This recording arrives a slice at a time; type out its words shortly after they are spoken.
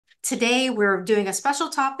Today we're doing a special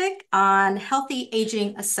topic on healthy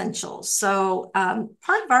aging essentials. Part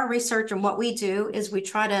of our research and what we do is we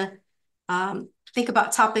try to think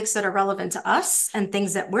about topics that are relevant to us and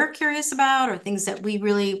things that we're curious about or things that we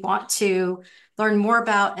really want to learn more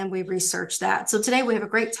about, and we research that. So today we have a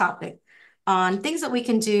great topic on things that we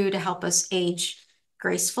can do to help us age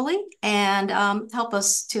gracefully and help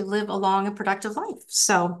us to live a long and productive life.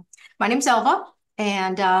 So my name's Elva,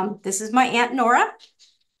 and this is my Aunt Nora.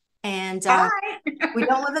 And Hi. we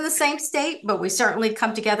don't live in the same state, but we certainly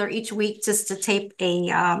come together each week just to tape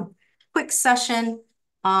a quick session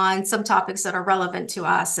on some topics that are relevant to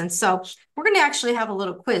us. And so we're going to actually have a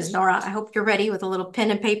little quiz. Nora, I hope you're ready with a little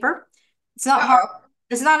pen and paper. It's not hard. Uh-oh.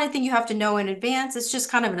 It's not anything you have to know in advance. It's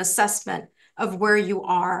just kind of an assessment of where you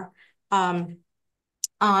are um,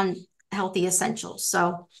 on healthy essentials.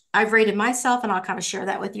 So I've rated myself, and I'll kind of share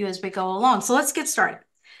that with you as we go along. So let's get started.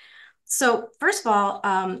 So first of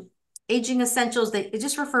all, aging essentials, it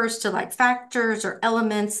just refers to like factors or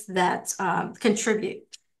elements that contribute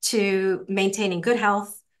to maintaining good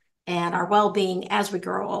health and our well-being as we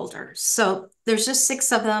grow older. So there's just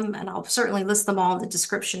 6 of them, and I'll certainly list them all in the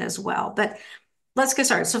description as well. But let's get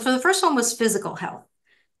started. So for the first one was physical health.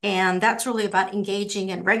 And that's really about engaging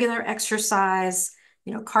in regular exercise,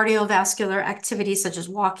 cardiovascular activities such as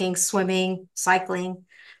walking, swimming, cycling.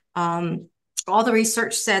 Um, all the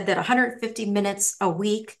research said that 150 minutes a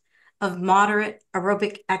week of moderate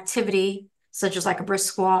aerobic activity, such as like a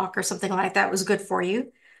brisk walk or something like that, was good for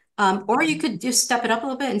you. Or you could just step it up a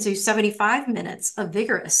little bit and do 75 minutes of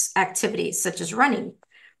vigorous activities, such as running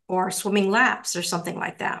or swimming laps or something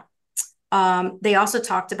like that. They also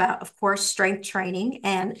talked about, of course, strength training.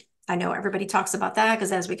 And I know everybody talks about that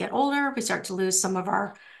because as we get older, we start to lose some of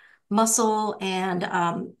our muscle and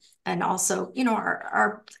also,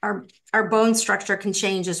 our bone structure can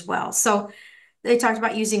change as well. So they talked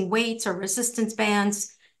about using weights or resistance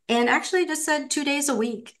bands, and actually just said 2 days a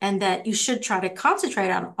week, and that you should try to concentrate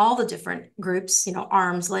on all the different groups,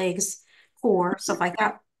 arms, legs, core, stuff like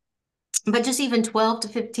that. But just even 12 to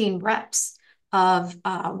 15 reps of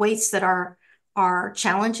weights that are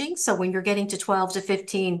challenging. So when you're getting to 12 to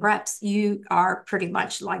 15 reps, you are pretty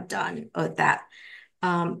much like done with that.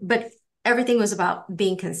 But everything was about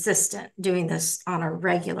being consistent, doing this on a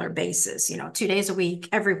regular basis, 2 days a week,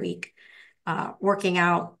 every week, working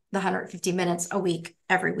out the 150 minutes a week,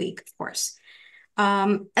 every week, of course.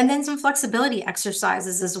 And then some flexibility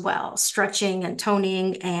exercises as well, stretching and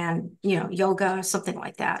toning and, yoga, something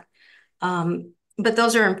like that. But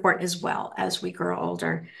those are important as well as we grow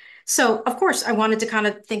older. So, of course, I wanted to kind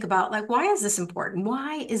of think about like, why is this important?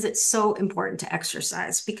 Why is it so important to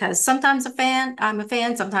exercise? Because sometimes I'm a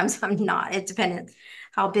fan, sometimes I'm not. It depends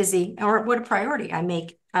how busy or what a priority I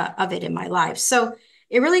make of it in my life. So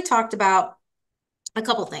it really talked about a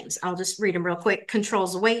couple things. I'll just read them real quick.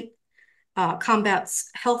 Controls weight, combats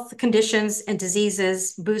health conditions and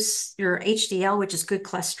diseases, boosts your HDL, which is good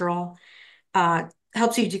cholesterol, uh,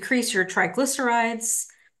 helps you decrease your triglycerides,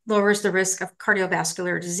 lowers the risk of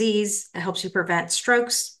cardiovascular disease. It helps you prevent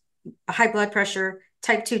strokes, high blood pressure,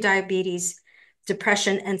 type 2 diabetes,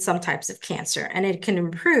 depression, and some types of cancer. And it can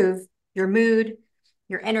improve your mood,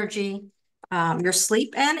 your energy, your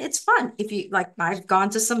sleep, and it's fun. If you like, I've gone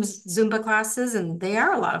to some Zumba classes and they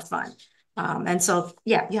are a lot of fun. And so,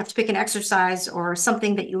 yeah, you have to pick an exercise or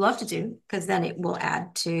something that you love to do, because then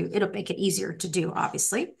it'll make it easier to do,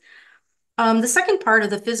 obviously. The second part of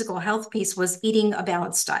the physical health piece was eating a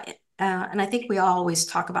balanced diet. And I think we always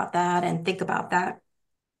talk about that and think about that.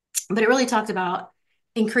 But it really talked about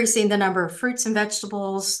increasing the number of fruits and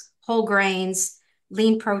vegetables, whole grains,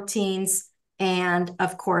 lean proteins, and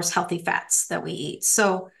of course, healthy fats that we eat.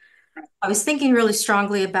 So I was thinking really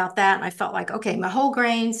strongly about that. And I felt like, okay, my whole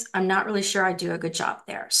grains, I'm not really sure I do a good job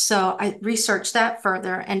there. So I researched that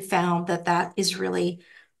further and found that that is really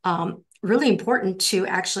important to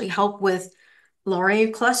actually help with lowering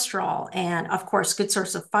your cholesterol. And of course, good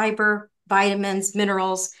source of fiber, vitamins,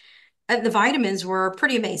 minerals. And the vitamins were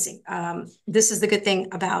pretty amazing. This is the good thing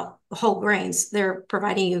about whole grains. They're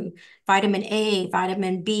providing you vitamin A,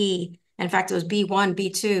 vitamin B. In fact, it was B1,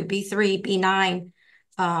 B2, B3, B9,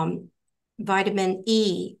 um, vitamin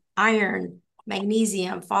E, iron,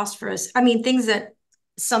 magnesium, phosphorus. I mean, things that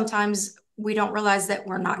sometimes we don't realize that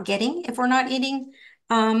we're not getting if we're not eating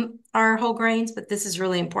our whole grains, but this is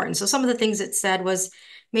really important. So some of the things it said was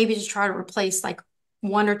maybe to try to replace like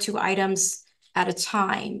 1 or 2 items at a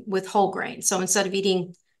time with whole grain. So instead of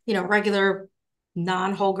eating, regular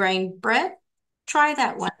non-whole grain bread, try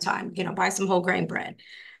that one time, buy some whole grain bread.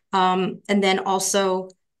 And then also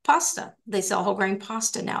pasta. They sell whole grain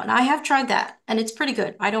pasta now, and I have tried that, and it's pretty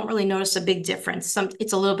good. I don't really notice a big difference.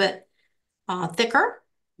 It's a little bit thicker,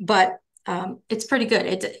 but it's pretty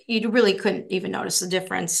good. You really couldn't even notice the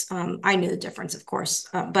difference. I knew the difference, of course,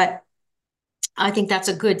 but I think that's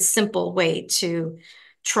a good, simple way to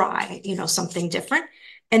try, something different.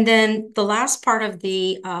 And then the last part of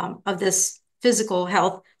of this physical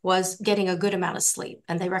health was getting a good amount of sleep,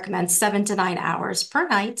 and they recommend 7 to 9 hours per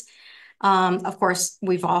night. Of course,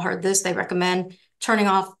 we've all heard this. They recommend turning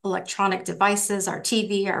off electronic devices, our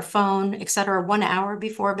TV, our phone, etc., 1 hour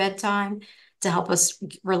before bedtime to help us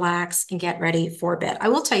relax and get ready for bed. I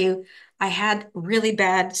will tell you, I had really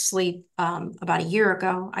bad sleep about a year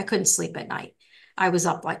ago. I couldn't sleep at night. I was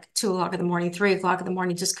up like 2 o'clock in the morning, 3 o'clock in the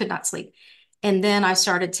morning, just could not sleep. And then I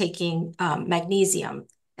started taking magnesium,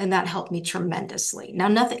 and that helped me tremendously. Now,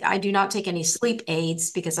 I do not take any sleep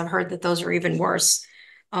aids because I've heard that those are even worse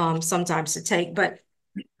sometimes to take, but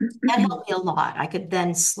that helped me a lot. I could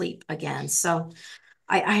then sleep again. So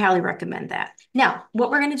I highly recommend that. Now,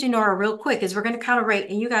 what we're going to do, Nora, real quick is we're going to kind of rate,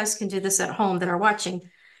 and you guys can do this at home that are watching,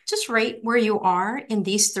 just rate where you are in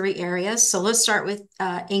these 3 areas. So let's start with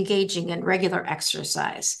engaging in regular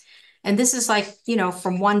exercise. And this is like,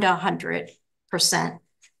 from 1 to 100%.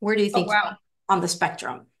 Where do you Oh, think wow. on the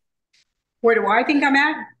spectrum? Where do I think I'm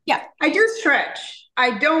at? Yeah. I do stretch.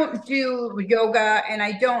 I don't do yoga and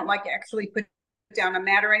I don't like actually put down a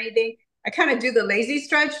mat or anything. I kind of do the lazy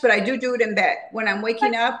stretch, but I do it in bed when I'm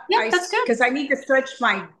waking up. Yeah, that's good. Because I need to stretch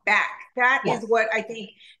my back. That Yeah. is what I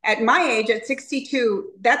think at my age, at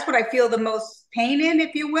 62, that's what I feel the most pain in,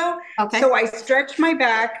 if you will. Okay. So I stretch my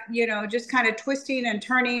back, just kind of twisting and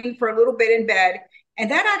turning for a little bit in bed. And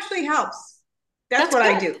that actually helps. That's That's what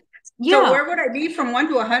I good. do. So Yeah. where would I be from 1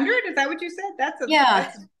 to 100? Is that what you said? Yeah.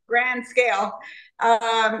 That's a grand scale.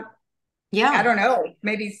 Um, I Yeah. don't know,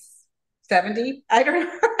 maybe 70. I don't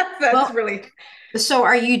know. That's Well, really so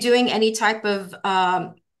are you doing any type of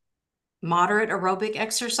moderate aerobic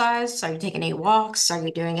exercise? Are you taking any walks? Are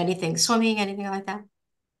you doing anything, swimming, anything like that?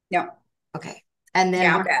 no. Okay. And then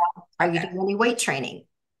Yeah, what I'm bad. about, are I'm you bad. doing any weight training?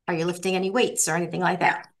 Are you lifting any weights or anything like No,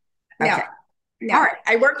 that? no, Okay. All no. right.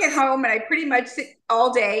 I work at home and I pretty much sit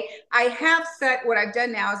all day. I have set what I've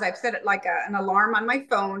done now is I've set it like an alarm on my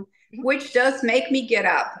phone, which does make me get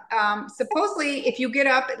up. Supposedly, if you get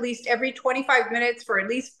up at least every 25 minutes for at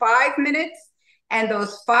least 5 minutes, and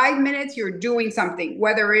those 5 minutes you're doing something,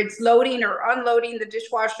 whether it's loading or unloading the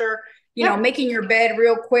dishwasher, Yep. making your bed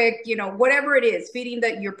real quick, whatever it is, feeding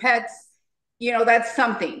your pets, that's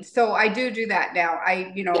something. So I do that now.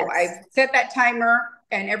 Yes. I've set that timer,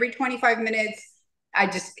 and every 25 minutes, I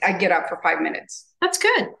get up for 5 minutes. That's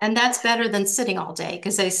good. And that's better than sitting all day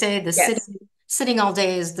because they say the Yes, sitting all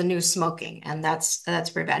day is the new smoking, and that's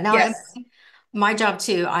pretty bad. Now, yes, my job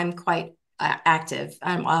too, I'm quite active.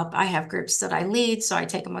 I'm up. I have groups that I lead, so I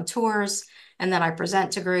take them on tours and then I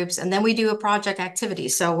present to groups and then we do a project activity.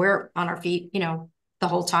 So we're on our feet, the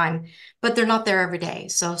whole time, but they're not there every day.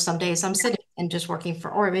 So some days I'm sitting and just working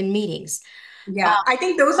or in meetings. yeah. I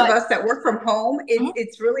think those of But us that work from home, Mhm.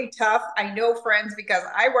 it's really tough. I know friends because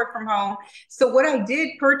I work from home. So what I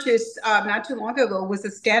did purchase not too long ago was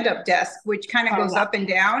a stand-up desk, which kind of Oh goes yeah. up and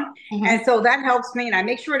down, and Mhm. so that helps me. And I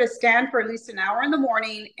make sure to stand for at least an hour in the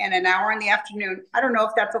morning and an hour in the afternoon. I don't know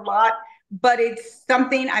if that's a lot, but it's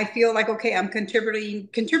something I feel like okay, I'm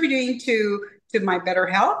contributing to my better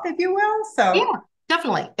health, if you will. Yeah, So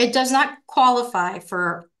definitely. It does not qualify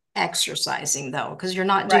for exercising though, because you're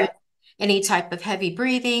not doing right. any type of heavy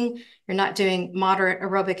breathing. You're not doing moderate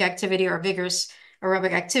aerobic activity or vigorous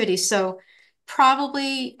aerobic activity. So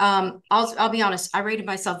probably, I'll be honest, I rated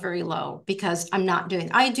myself very low because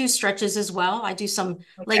I do stretches as well. I do some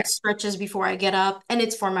Okay. leg stretches before I get up, and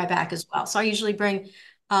it's for my back as well. So I usually bring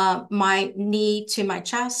my knee to my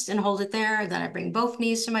chest and hold it there. Then I bring both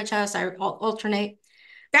knees to my chest. I alternate.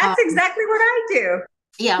 That's Um, exactly what I do.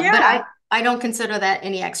 yeah, but Yeah. I don't consider that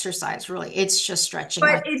any exercise really. It's just stretching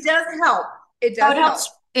But like it does help. It oh, does help.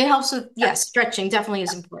 it helps with yes, stretching definitely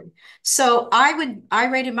is important. So I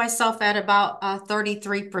rated myself at about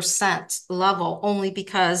 33% level only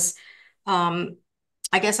because um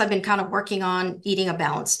I guess I've been kind of working on eating a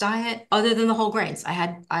balanced diet other than the whole grains.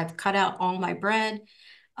 I've cut out all my bread.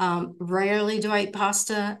 Rarely do I eat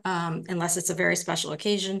pasta unless it's a very special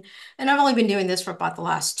occasion. And I've only been doing this for about the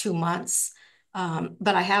last 2 months.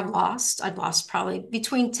 But I've lost probably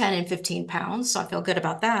between 10 and 15 pounds. So I feel good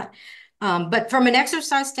about that. But from an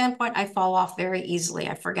exercise standpoint, I fall off very easily.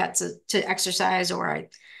 I forget to exercise or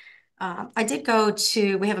I did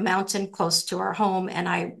we have a mountain close to our home and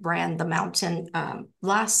I ran the mountain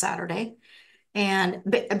last Saturday. And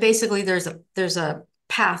basically there's a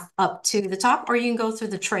path up to the top, or you can go through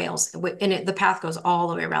the trails, and the path goes all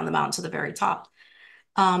the way around the mountain to the very top.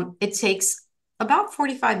 It takes about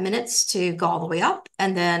 45 minutes to go all the way up,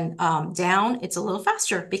 and then down, it's a little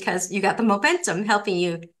faster because you got the momentum helping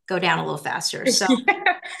you go down a little faster. So,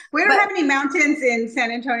 We don't but have any mountains in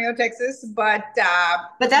San Antonio, Texas, but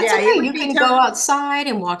that's yeah, okay. it would You be can tough. go outside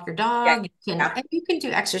and walk your Yeah, dog. yeah, You can do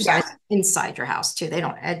exercise yeah. inside your house too.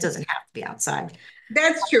 It doesn't have to be outside.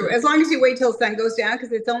 That's true. As long as you wait till the sun goes down,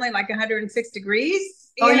 because it's only like 106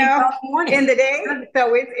 degrees, Or you go in the in morning. the day.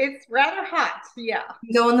 So it's rather hot. Yeah.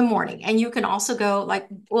 You go in the morning, and you can also go like,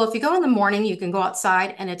 well, if you go in the morning, you can go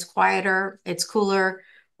outside and it's quieter, it's cooler,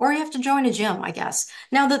 or you have to join a gym, I guess.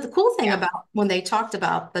 Now, the cool thing Yeah. about when they talked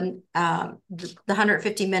about the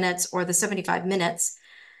 150 minutes or the 75 minutes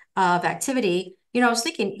of activity, I was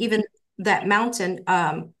thinking even that mountain,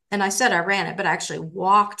 and I said I ran it, but I actually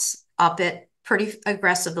walked up it pretty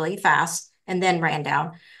aggressively fast and then ran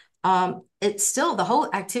down. It's still, the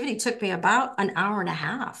whole activity took me about an hour and a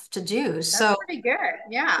half to do. That's So pretty good.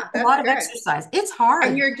 Yeah, a that's lot of good. exercise. It's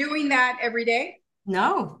And hard. you're doing that every day?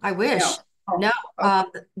 No, I No. wish. No, Oh,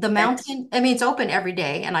 the okay. mountain, I mean, it's open every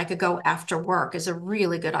day, and I could go after work is a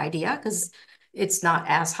really good idea because it's not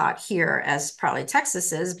as hot here as probably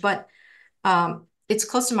Texas is, but it's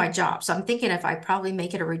close to my job. So I'm thinking if I probably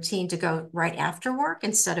make it a routine to go right after work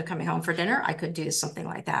instead of coming home for dinner, I could do something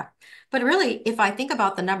like that. But really, if I think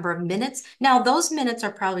about the number of minutes, now those minutes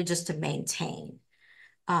are probably just to maintain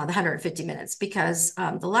the 150 minutes because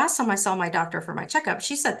the last time I saw my doctor for my checkup,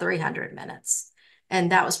 she said 300 minutes.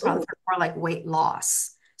 And that was probably Oh, for more like weight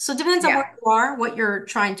loss. So it depends on yeah. where you are, what you're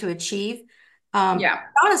trying to achieve. Um, Yeah.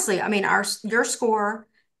 honestly, I mean, your score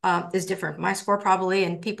is different. My score probably,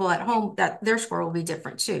 and people at home that their score will be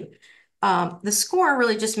different too. The score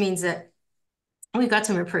really just means that we've got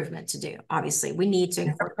some improvement to do. Obviously, we need to Of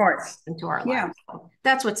incorporate course. into our life. Yeah. So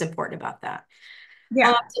that's what's important about that.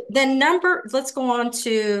 Uh, Yeah. let's go on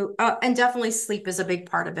to, and definitely sleep is a big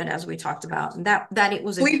part of it, as we talked about. And that it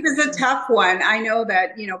was a Sleep is a tough one. I know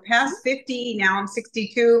that, past 50, now I'm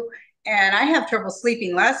 62, and I have trouble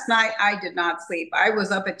sleeping. Last night, I did not sleep. I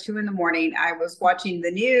was up at 2 in the morning. I was watching the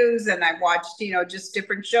news and I watched, just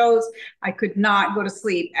different shows. I could not go to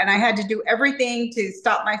sleep. And I had to do everything to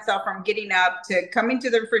stop myself from getting up, to coming to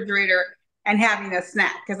the refrigerator and having a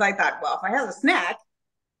snack. Because I thought, well, if I have a snack,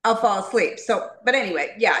 I'll fall asleep. So, but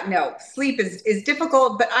anyway, yeah, no, sleep is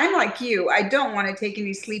difficult, but I'm like you. I don't want to take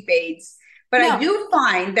any sleep aids. But I no, do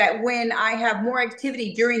find that when I have more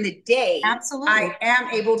activity during the day, absolutely. I am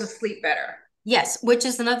able to sleep better. Yes, which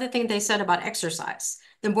is another thing they said about exercise.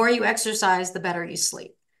 The more you exercise, the better you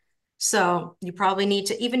sleep. So you probably need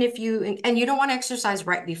to, even if and you don't want to exercise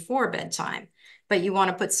right before bedtime, but you want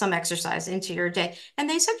to put some exercise into your day. And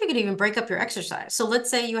they said you could even break up your exercise. So let's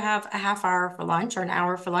say you have a half hour for lunch or an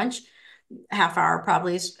hour for lunch. Half hour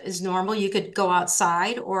probably is normal. You could go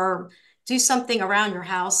outside or do something around your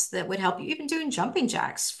house that would help you, even doing jumping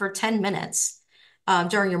jacks for 10 minutes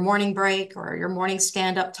during your morning break or your morning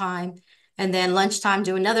stand-up time. And then lunchtime,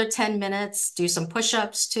 do another 10 minutes, do some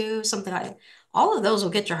push-ups too, something like that. All of those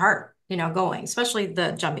will get your heart, going, especially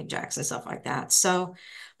the jumping jacks and stuff like that. So,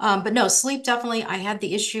 but no, sleep definitely. I had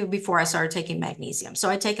the issue before I started taking magnesium. So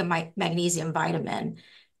I take a magnesium vitamin,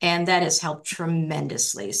 and that has helped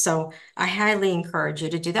tremendously. So I highly encourage you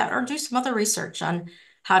to do that or do some other research on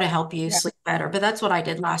how to help you Yeah. sleep better. But that's what I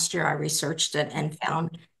did last year. I researched it and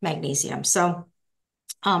found magnesium. So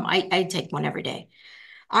I take one every day.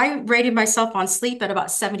 I rated myself on sleep at about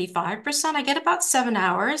 75%. I get about 7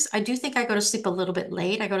 hours. I do think I go to sleep a little bit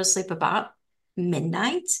late. I go to sleep about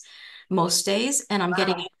midnight most days, and I'm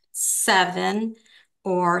getting Wow. 7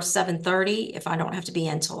 or 7:30 if I don't have to be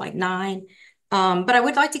in until like 9. But I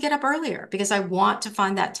would like to get up earlier because I want to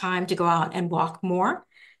find that time to go out and walk more.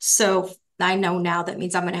 So I know now that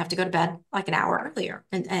means I'm going to have to go to bed like an hour earlier,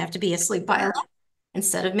 and I have to be asleep by Yeah. 11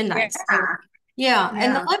 instead of Yeah. midnight. So yeah,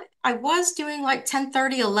 and Yeah. I was doing like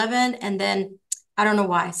 10:30, 11, and then I don't know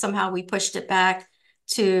why. Somehow we pushed it back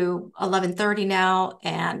to 11:30 now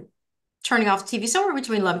and turning off the TV somewhere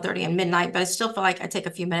between 11:30 and midnight, but I still feel like I take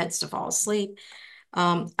a few minutes to fall asleep.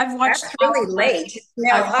 I've watched That's really late.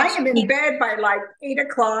 Now, I've I watched am in bed by like 8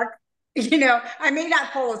 o'clock. I may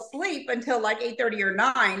not fall asleep until like 8:30 or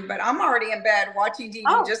 9, but I'm already in bed watching TV,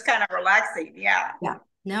 oh just kind of relaxing. Yeah. yeah.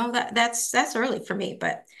 No, that's early for me,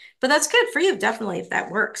 but that's good for you, definitely, if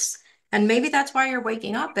that works. And maybe that's why you're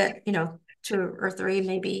waking up at, 2 or 3, It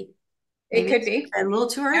maybe could it's be. a little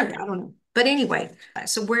too Yeah. early. I don't know. But anyway,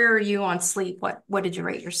 so where are you on sleep? What did you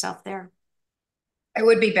rate yourself there? I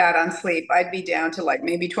would be bad on sleep. I'd be down to like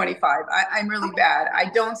maybe 25. I'm really Okay. bad. I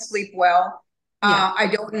don't sleep well. Yeah. I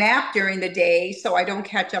don't nap during the day, so I don't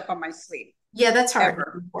catch up on my sleep Yeah, that's hard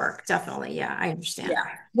ever. work. Definitely. Yeah, I Yeah. understand.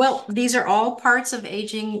 Well, these are all parts of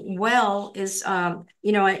aging well is, and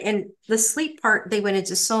the sleep part, they went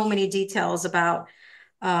into so many details about,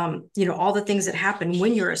 all the things that happen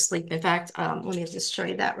when you're asleep. In fact, let me just show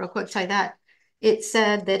you that real quick. Tell you that. It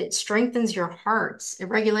said that it strengthens your heart. It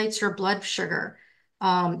regulates your blood sugar.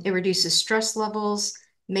 It reduces stress levels,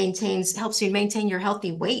 helps you maintain your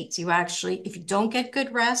healthy weight. You actually, if you don't get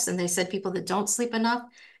good rest, and they said people that don't sleep enough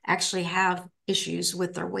actually have issues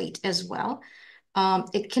with their weight as well.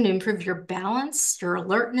 It can improve your balance, your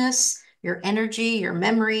alertness, your energy, your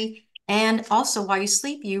memory, and also while you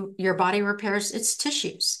sleep, your body repairs its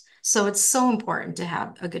tissues. So it's so important to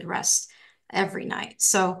have a good rest every night.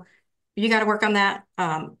 So you got to work on that.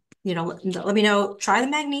 Let me know. Try the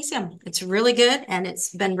magnesium. It's really good and it's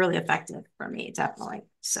been really effective for me, definitely.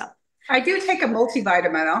 So I do take a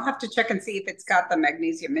multivitamin. I'll have to check and see if it's got the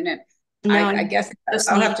magnesium in it. no, I you guess it does.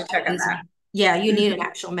 just I'll need have to check on that. magnesium. Yeah, you need an Mhm.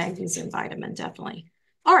 actual magnesium vitamin, definitely.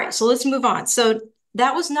 All right, so let's move on. So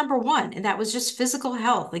that was number one, and that was just physical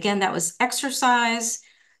health. Again, that was exercise,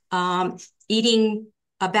 um, eating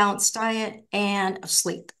a balanced diet, and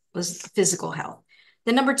sleep was physical health.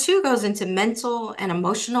 Then number two goes into mental and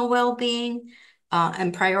emotional well-being,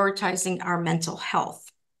 and prioritizing our mental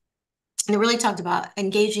health. And it really talked about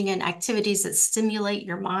engaging in activities that stimulate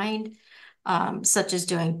your mind, such as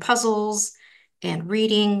doing puzzles and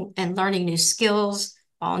reading and learning new skills,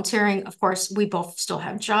 volunteering. Of course, we both still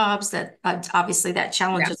have jobs that obviously that Yeah,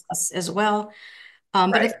 challenges us as well.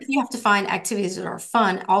 But I right. think you have to find activities that are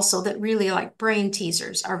fun also that really like brain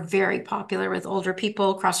teasers are very popular with older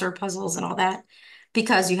people, crossword puzzles and all that,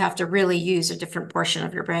 because you have to really use a different portion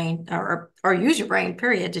of your brain or use your brain,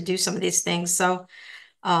 period, to do some of these things. So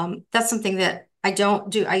that's something that I don't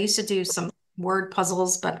do. I used to do some word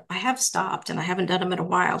puzzles, but I have stopped and I haven't done them in a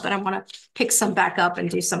while, but I want to pick some back up and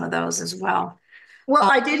do some of those as well. Well, Um,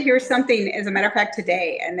 I did hear something, as a matter of fact,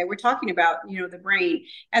 today, and they were talking about, the brain,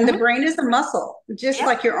 and the mhm. brain is a muscle, just Yep,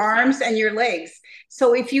 like your arms and your legs.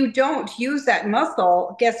 So if you don't use that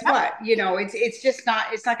muscle, guess yep, what? It's just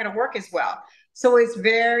not going to work as well. So it's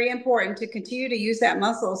very important to continue to use that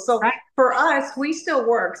muscle. So right. for us, we still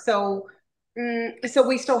work. So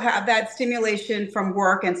we still have that stimulation from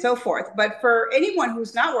work and so forth. But for anyone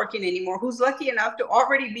who's not working anymore, who's lucky enough to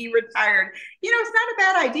already be retired, it's not a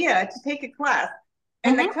bad idea to take a class.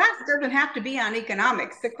 And the Hmm. class doesn't have to be on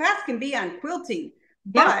economics. The class can be on quilting,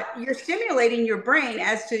 Yep, but you're stimulating your brain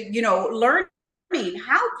as to, learning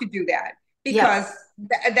how to do that, yep. because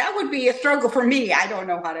that would be a struggle for me. I don't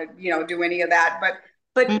know how to, do any of that.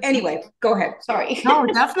 But Mhm. anyway, go ahead. Sorry. No,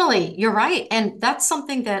 definitely. You're right. And that's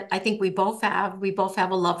something that I think we both have. We both have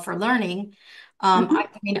a love for learning. I Mhm.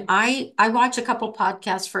 mean, I watch a couple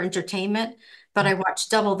podcasts for entertainment, but I watch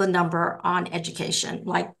double the number on education,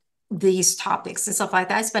 like these topics and stuff like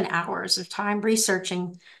that. I spend hours of time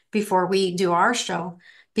researching before we do our show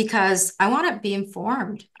because I want to be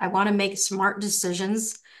informed. I want to make smart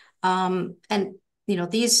decisions. And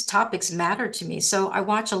these topics matter to me. So I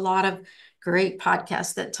watch a lot of great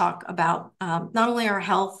podcasts that talk about not only our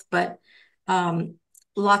health, but um,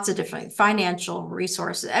 lots of different financial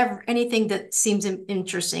resources, anything that seems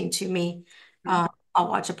interesting to me. I'll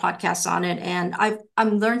watch a podcast on it, and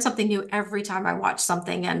I'm learned something new every time I watch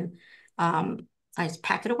something, and I just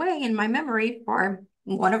pack it away in my memory for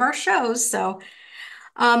one of our shows. So,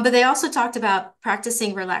 but they also talked about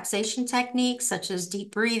practicing relaxation techniques such as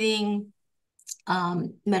deep breathing,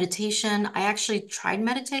 meditation. I actually tried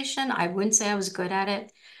meditation. I wouldn't say I was good at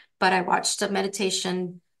it, but I watched a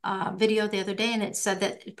meditation video the other day and it said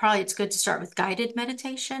that it's good to start with guided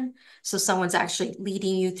meditation. So someone's actually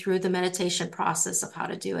leading you through the meditation process of how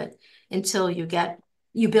to do it until you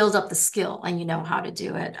build up the skill and you know how to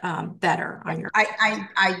do it better on your.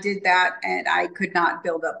 I did that, and I could not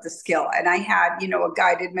build up the skill. And I had, a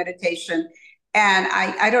guided meditation, and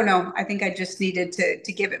I don't know. I think I just needed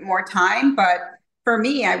to give it more time. But for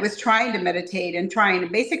me, I was trying to meditate and trying to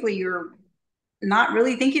basically you're not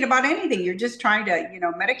really thinking about anything. You're just trying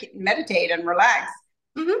to, meditate and relax.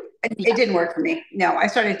 Mhm. It Yeah. didn't work for me. No, I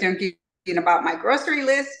started thinking about my grocery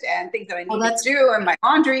list and things that I Well, needed to that's do and my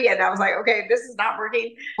laundry. And I was like, okay, this is not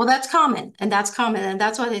working. Well, that's common, and that's common, and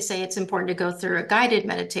that's why they say it's important to go through a guided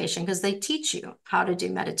meditation because they teach you how to do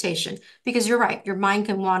meditation. Because you're right, your mind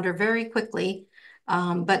can wander very quickly,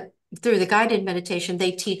 but through the guided meditation,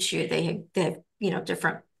 they teach you. They have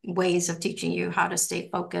different ways of teaching you how to stay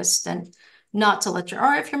focused and not to let your,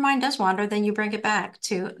 or if your mind does wander, then you bring it back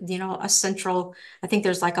to, a central, I think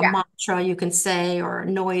there's like a Yeah. mantra you can say or a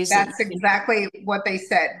noise that you That's can. exactly what they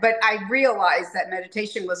said. But I realized that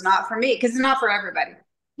meditation was not for me because it's not for everybody.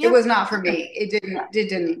 It Yeah. was not for me. Yeah. It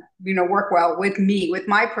didn't, work well with me, with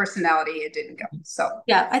my personality. It didn't go. So,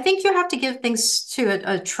 Yeah, I think you have to give things to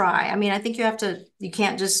a try. I mean, I think you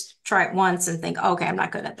can't just try it once and think, okay, I'm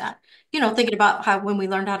not good at that. Thinking about how when we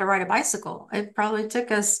learned how to ride a bicycle, it probably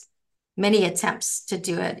took us many attempts to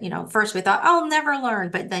do it. First we thought, I'll never learn,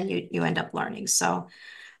 but then you end up learning. So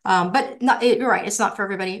but you're right. It's not for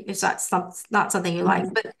everybody. It's not something you like,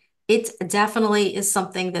 mhm, but it definitely is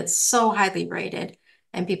something that's so highly rated.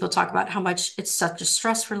 And people talk about how much it's such a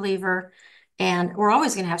stress reliever. And we're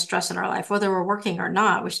always going to have stress in our life, whether we're working or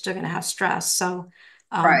not, we're still going to have stress. So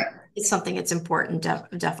right, it's something that's important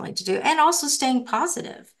definitely to do. And also staying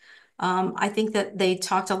positive. I think that they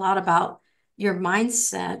talked a lot about your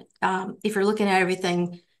mindset. If you're looking at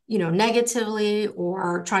everything, negatively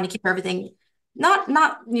or trying to keep everything not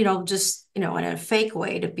just in a fake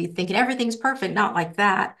way to be thinking everything's perfect, not like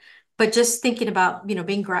that, but just thinking about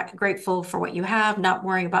being grateful for what you have, not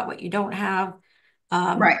worrying about what you don't have,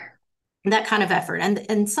 um, right. that kind of effort.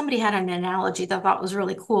 And somebody had an analogy that I thought was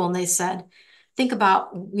really cool, and they said, think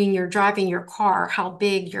about when you're driving your car, how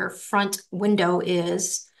big your front window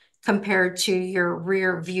is compared to your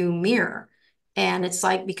rear view mirror. And it's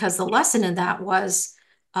like, because the lesson in that was,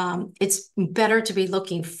 it's better to be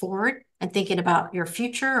looking forward and thinking about your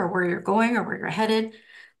future or where you're going or where you're headed,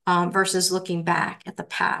 versus looking back at the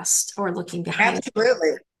past or looking behind.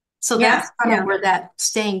 Absolutely. So Yeah. that's kind of Yeah. where that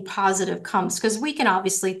staying positive comes, because we can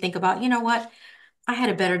obviously think about, what, I had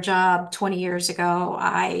a better job 20 years ago.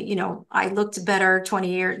 I looked better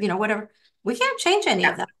 20 years, whatever. We can't change any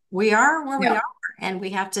Yeah. of that. We are where we Yeah. are, and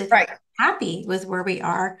we have to be Right. happy with where we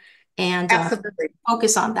are and Absolutely.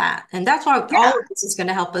 focus on that. And that's why Yeah. all of this is going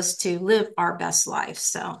to help us to live our best life.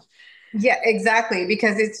 So, Yeah, exactly.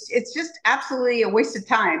 Because it's just absolutely a waste of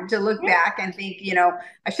time to look yeah. back and think,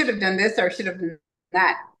 I should have done this or I should have done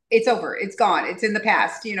that. It's over. It's gone. It's in the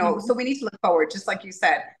past, So Mhm. we need to look forward, just like you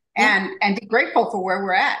said, Yeah. and be grateful for where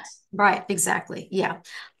we're at. Right, exactly. Yeah.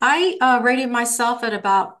 I rated myself at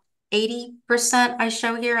about 80%. I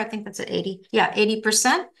show here. I think that's at 80. Yeah,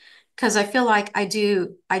 80%. Because I feel like I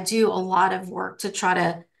do a lot of work to try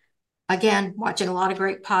to, again, watching a lot of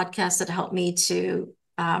great podcasts that help me to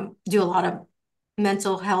do a lot of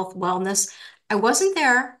mental health wellness. I wasn't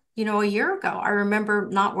there, a year ago. I remember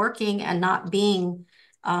not working and not being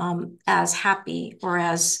as happy or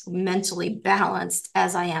as mentally balanced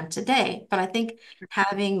as I am today. But I think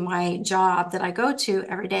having my job that I go to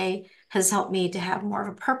every day has helped me to have more of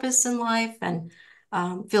a purpose in life and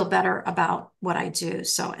feel better about what I do.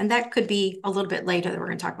 So, and that could be a little bit later that we're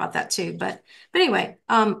going to talk about that too. But anyway,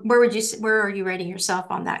 where are you rating yourself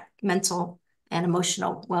on that mental and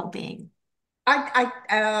emotional well-being?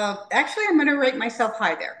 Actually, I'm going to rate myself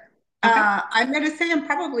high there. Okay. I'm going to say I'm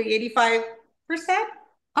probably 85%.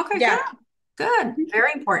 Okay, good. Yeah. Good. Mhm.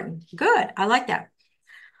 Very important. Good. I like that.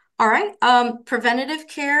 All right. Preventative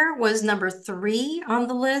care was number three on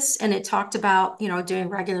the list, and it talked about, doing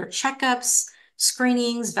regular checkups,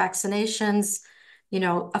 screenings, vaccinations,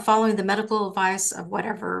 following the medical advice of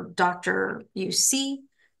whatever doctor you see.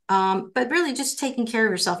 But really just taking care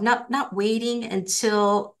of yourself, not waiting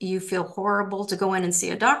until you feel horrible to go in and see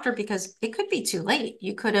a doctor because it could be too late.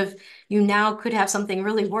 You now could have something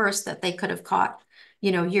really worse that they could have caught,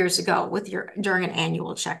 years ago with during an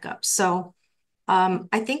annual checkup. So,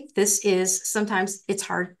 I think this is sometimes it's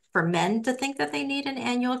hard for men to think that they need an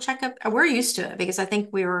annual checkup. We're used to it because I think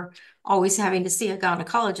we were always having to see a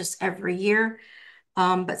gynecologist every year.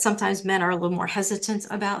 But sometimes men are a little more hesitant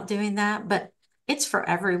about doing that, but it's for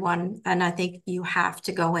everyone. And I think you have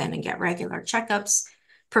to go in and get regular checkups.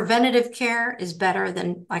 Preventative care is better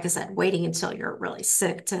than, like I said, waiting until you're really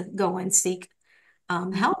sick to go and seek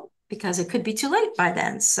help because it could be too late by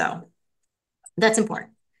then. So that's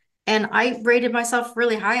important. And I rated myself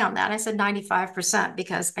really high on that. I said 95%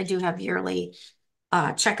 because I do have yearly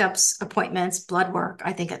checkups, appointments, blood work.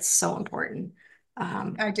 I think it's so important.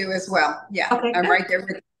 Um, I do as well. Yeah, okay, I'm good, right there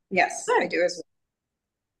with, yes, I good, do as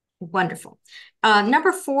wonderful.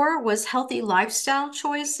 Number four was healthy lifestyle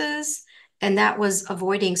choices, and that was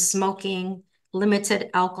avoiding smoking,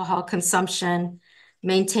 limited alcohol consumption,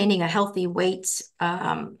 maintaining a healthy weight,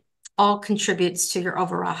 all contributes to your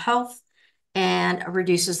overall health and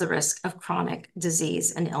reduces the risk of chronic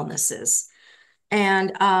disease and illnesses.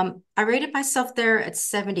 And I rated myself there at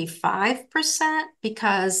 75%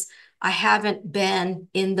 because I haven't been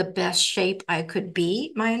in the best shape I could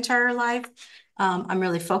be my entire life. I'm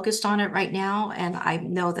really focused on it right now, and I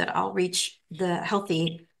know that I'll reach the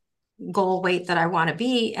healthy goal weight that I want to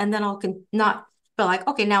be, and then I'll not feel like,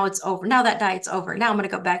 okay, now it's over. Now that diet's over. Now I'm going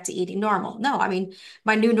to go back to eating normal. No, I mean,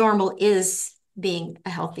 my new normal is being a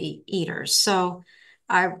healthy eater. So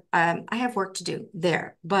I have work to do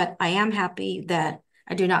there, but I am happy that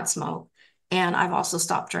I do not smoke. And I've also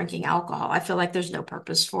stopped drinking alcohol. I feel like there's no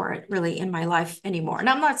purpose for it really in my life anymore. And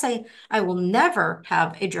I'm not saying I will never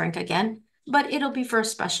have a drink again, but it'll be for a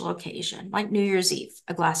special occasion, like New Year's Eve,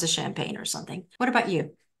 a glass of champagne or something. What about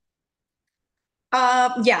you?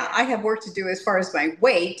 Yeah, I have work to do as far as my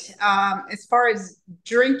weight. As far as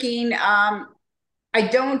drinking, I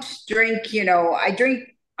don't drink, I drink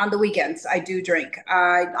on the weekends. I do drink.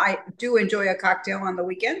 I do enjoy a cocktail on the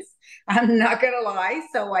weekends. I'm not gonna lie,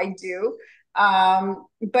 so I do.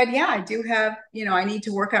 But yeah, I do have, I need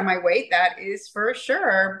to work on my weight. That is for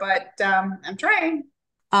sure. But I'm trying.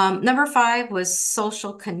 Number five was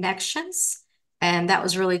social connections. And that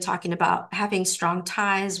was really talking about having strong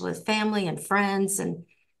ties with family and friends and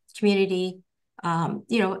community.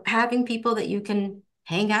 Having people that you can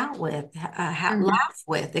hang out with, Mhm. laugh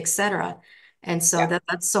with, etc. And so Yeah,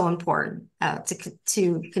 that's so important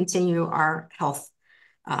to continue our health,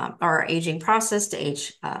 our aging process to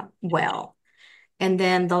age well. And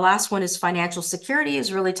then the last one is financial security,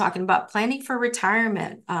 is really talking about planning for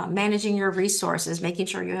retirement, managing your resources, making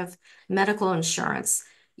sure you have medical insurance,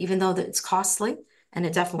 even though that it's costly, and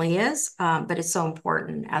it definitely is, but it's so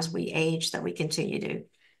important as we age that we continue to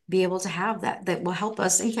be able to have that. That will help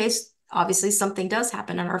us in case obviously something does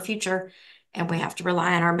happen in our future and we have to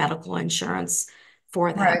rely on our medical insurance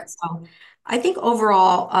for that. right. So I think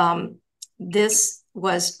overall, this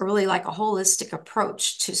was really like a holistic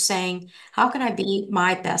approach to saying, how can I be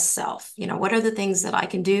my best self? What are the things that I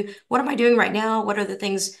can do? What am I doing right now? What are the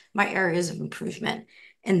things, my areas of improvement?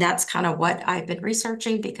 And that's kind of what I've been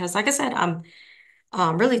researching because, like I said, I'm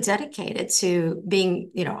really dedicated to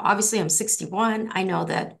being, obviously I'm 61. I know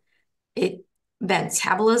that it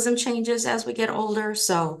metabolism changes as we get older,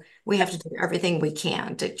 so we have to do everything we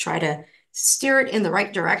can to try to steer it in the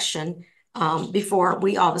right direction before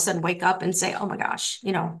we all of a sudden wake up and say, "Oh my gosh,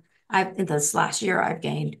 I've in this last year I've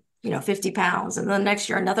gained 50 pounds, and then the next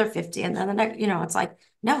year another 50, and then the next, it's like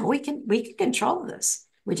no, we can control this.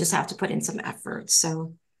 We just have to put in some effort."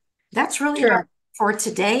 So that's really about Sure. it for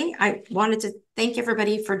today. I wanted to thank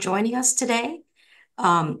everybody for joining us today.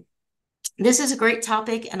 Um, this is a great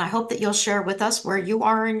topic, and I hope that you'll share with us where you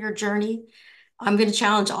are in your journey. I'm going to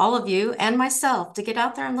challenge all of you and myself to get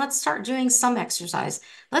out there and let's start doing some exercise.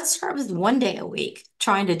 Let's start with 1 day a week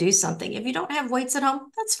trying to do something. If you don't have weights at home,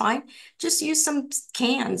 that's fine. Just use some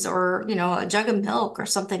cans or, a jug of milk or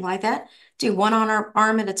something like that. Do one on our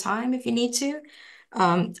arm at a time if you need to.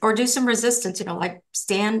 Or do some resistance, like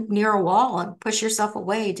stand near a wall and push yourself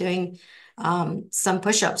away doing some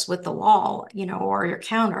push-ups with the wall, or your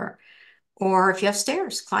counter. Or if you have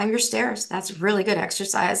stairs, climb your stairs. That's really good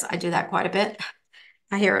exercise. I do that quite a bit.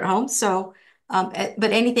 I hear at home. So,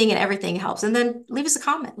 but anything and everything helps. And then leave us a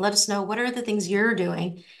comment. Let us know what are the things you're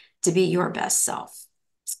doing to be your best self.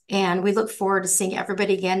 And we look forward to seeing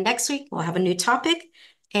everybody again next week. We'll have a new topic.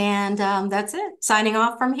 And that's it. Signing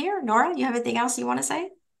off from here. Nora, you have anything else you want to say?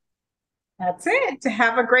 That's it.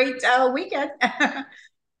 Have a great weekend.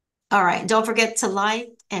 All right. Don't forget to like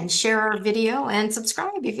and share our video and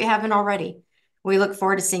subscribe if you haven't already. We look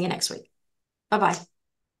forward to seeing you next week. Bye bye.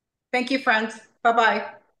 Thank you, friends. Bye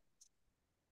bye.